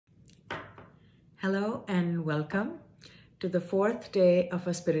Hello and welcome to the fourth day of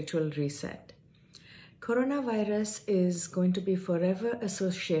a spiritual reset. Coronavirus is going to be forever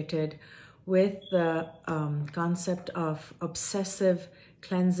associated with the concept of obsessive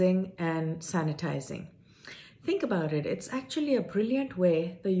cleansing and sanitizing. Think about it. It's actually a brilliant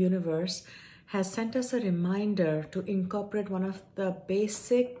way the universe has sent us a reminder to incorporate one of the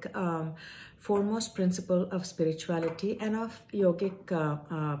basic foremost principle of spirituality and of yogic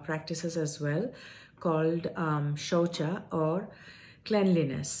practices as well, called shocha, or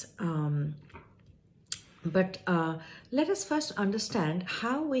cleanliness. But let us first understand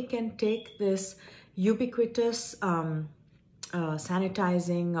how we can take this ubiquitous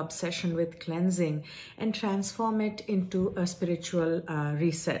sanitizing obsession with cleansing and transform it into a spiritual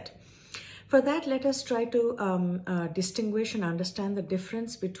reset. For that, let us try to distinguish and understand the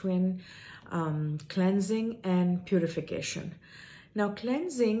difference between cleansing and purification. Now,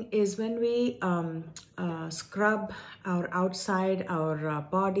 cleansing is when we scrub our outside, our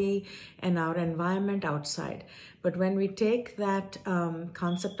body and our environment outside. But when we take that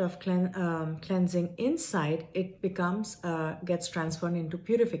concept of cleansing inside, it gets transformed into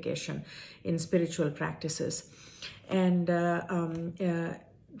purification in spiritual practices. And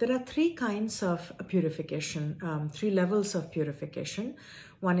there are three kinds of purification, three levels of purification.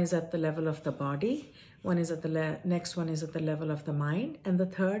 One is at the level of the body, one is at the next one is at the level of the mind, and the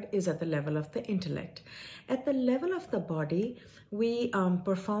third is at the level of the intellect. At the level of the body, we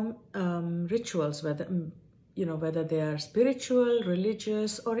perform rituals, whether they are spiritual,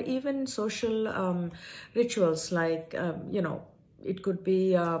 religious, or even social rituals, like it could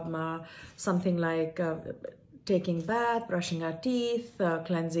be something like taking bath, brushing our teeth,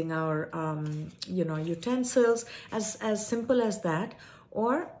 cleansing our utensils, as simple as that.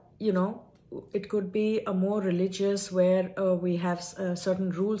 Or it could be a more religious, where we have certain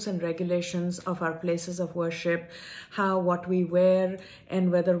rules and regulations of our places of worship, what we wear, and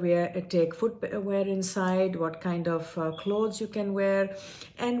whether we take footwear inside, what kind of clothes you can wear.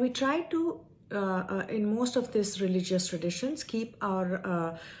 And we try to, in most of these religious traditions, keep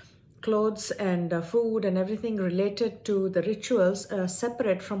our clothes and food and everything related to the rituals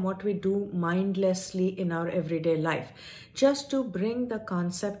separate from what we do mindlessly in our everyday life, just to bring the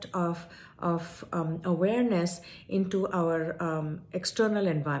concept of awareness into our external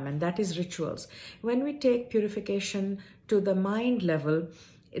environment, that is rituals. When we take purification to the mind level,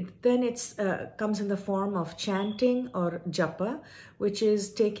 then it comes in the form of chanting or japa, which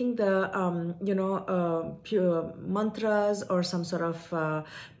is taking the pure mantras or some sort of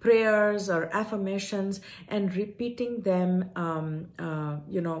prayers or affirmations and repeating them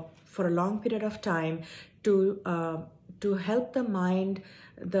for a long period of time to help the mind,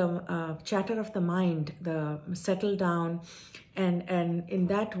 the chatter of the mind, settle down, and in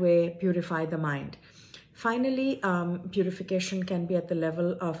that way purify the mind. Finally, purification can be at the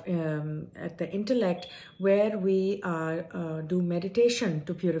level of at the intellect, where we do meditation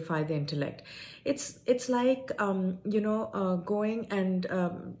to purify the intellect. It's like going and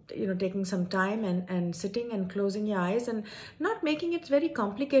taking some time and sitting and closing your eyes and not making it very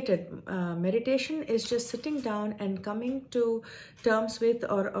complicated. Meditation is just sitting down and coming to terms with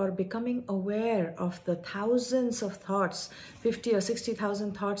or becoming aware of the thousands of thoughts, 50 or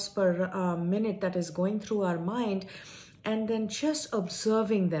 60,000 thoughts per minute that is going through our mind, and then just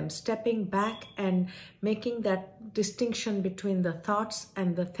observing them, stepping back and making that distinction between the thoughts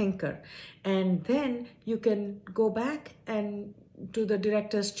and the thinker. And then you can go back and to the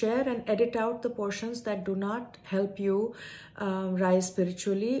director's chair and edit out the portions that do not help you rise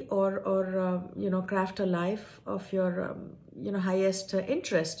spiritually or craft a life of your highest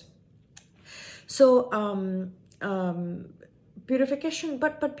interest. So purification,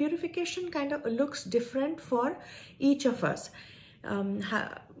 but purification kind of looks different for each of us.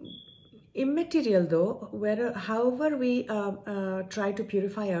 Immaterial though, however we try to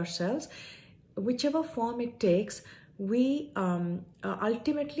purify ourselves, whichever form it takes, we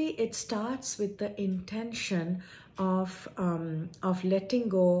ultimately it starts with the intention of letting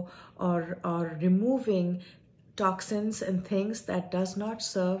go or removing toxins and things that does not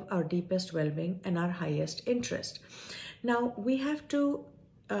serve our deepest well-being and our highest interest. Now, we have to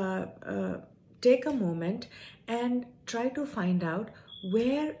take a moment and try to find out,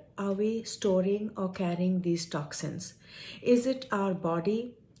 where are we storing or carrying these toxins? Is it our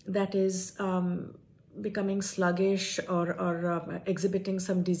body that is becoming sluggish or exhibiting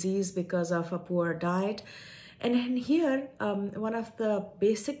some disease because of a poor diet? And here, one of the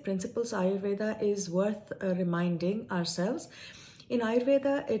basic principles Ayurveda is worth reminding ourselves. In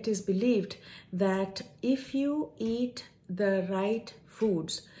Ayurveda, it is believed that if you eat the right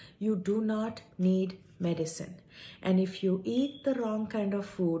foods, you do not need medicine. And if you eat the wrong kind of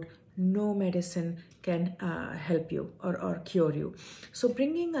food, no medicine can help you or cure you. So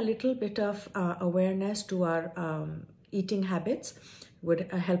bringing a little bit of awareness to our eating habits would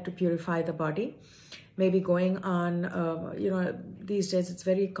help to purify the body. Maybe going on, these days it's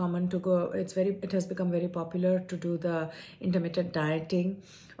very common to go, it has become very popular to do the intermittent dieting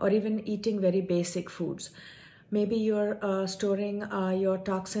or even eating very basic foods. Maybe you're storing your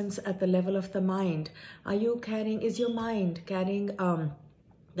toxins at the level of the mind. Is your mind carrying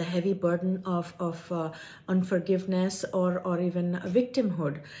the heavy burden of unforgiveness or even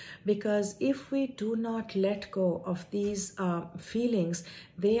victimhood? Because if we do not let go of these feelings,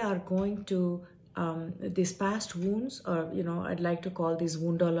 they are going to these past wounds, or I'd like to call these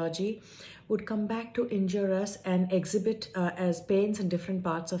woundology, would come back to injure us and exhibit as pains in different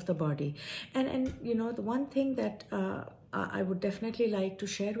parts of the body. And the one thing that I would definitely like to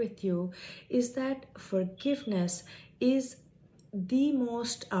share with you is that forgiveness is the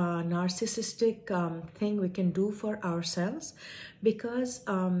most narcissistic thing we can do for ourselves, because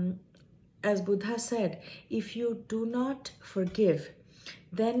as Buddha said, if you do not forgive,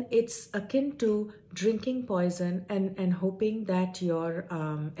 then it's akin to drinking poison and hoping that your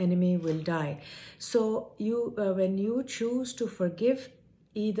enemy will die. So when you choose to forgive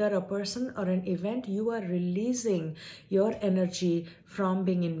either a person or an event, you are releasing your energy from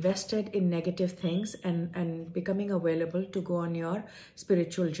being invested in negative things and becoming available to go on your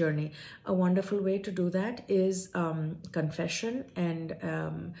spiritual journey. A wonderful way to do that is confession. And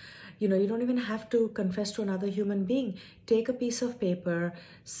you don't even have to confess to another human being. Take a piece of paper,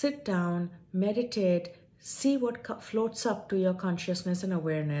 sit down, meditate, see what floats up to your consciousness and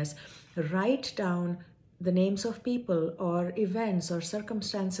awareness. Write down the names of people or events or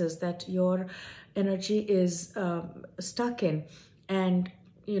circumstances that your energy is stuck in, and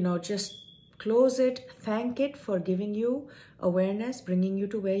just close it, thank it for giving you awareness, bringing you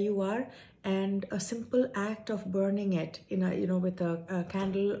to where you are. And a simple act of burning it with a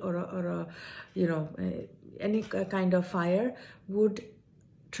candle or any kind of fire would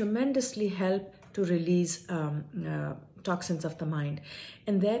tremendously help to release toxins of the mind.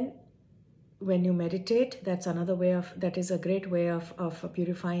 And then when you meditate, that is a great way of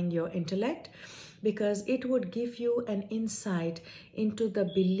purifying your intellect, because it would give you an insight into the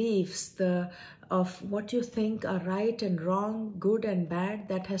beliefs of what you think are right and wrong, good and bad,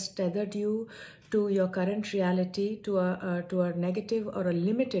 that has tethered you to your current reality, to a negative or a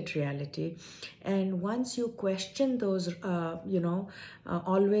limited reality. And once you question those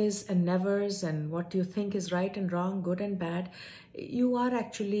always and nevers and what you think is right and wrong, good and bad, you are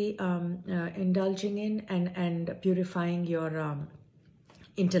actually indulging in and purifying your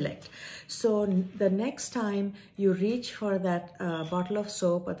intellect. So the next time you reach for that bottle of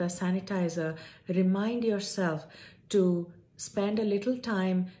soap or the sanitizer, remind yourself to spend a little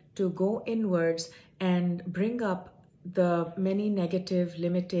time to go inwards and bring up the many negative,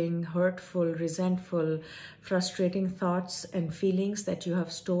 limiting, hurtful, resentful, frustrating thoughts and feelings that you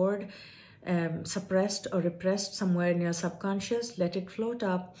have stored, suppressed or repressed somewhere in your subconscious. Let it float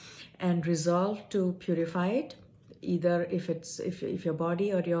up and resolve to purify it. Either if your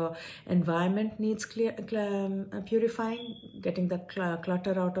body or your environment needs purifying, getting the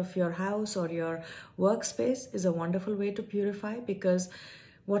clutter out of your house or your workspace is a wonderful way to purify, because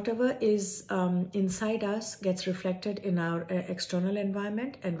whatever is inside us gets reflected in our external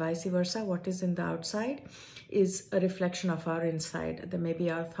environment, and vice versa. What is in the outside is a reflection of our inside. There may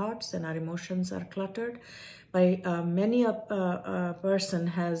be our thoughts and our emotions are cluttered by many a person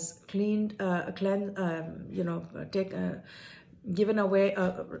has cleaned up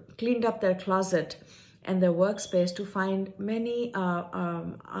their closet and their workspace to find many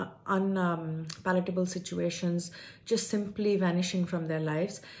unpalatable situations just simply vanishing from their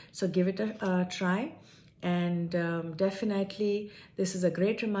lives. So give it a try. And definitely, this is a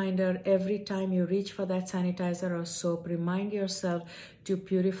great reminder. Every time you reach for that sanitizer or soap, remind yourself to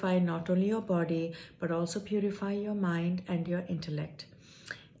purify not only your body, but also purify your mind and your intellect.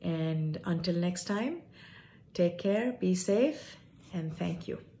 And until next time, take care, be safe, and thank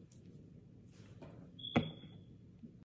you.